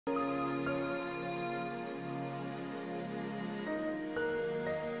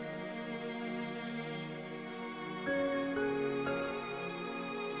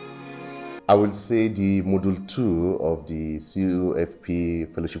I will say the Module 2 of the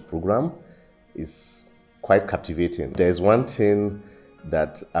COFP Fellowship Program is quite captivating. There is one thing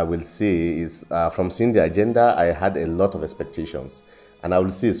that I will say is from seeing the agenda, I had a lot of expectations. And I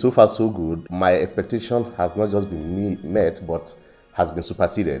will say so far so good. My expectation has not just been met, but has been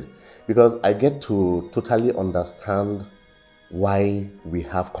superseded. Because I get to totally understand why we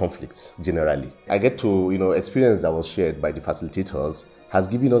have conflicts generally. I get to, experience that was shared by the facilitators has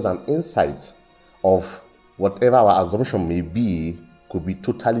given us an insight of whatever our assumption may be could be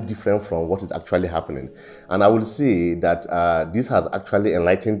totally different from what is actually happening. And I will say that this has actually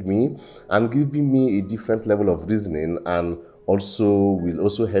enlightened me and given me a different level of reasoning, and also will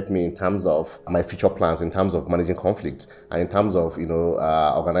also help me in terms of my future plans, in terms of managing conflict, and in terms of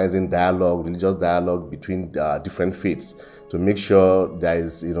organizing dialogue, religious dialogue between different faiths, to make sure there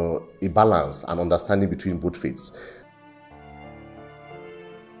is a balance and understanding between both faiths.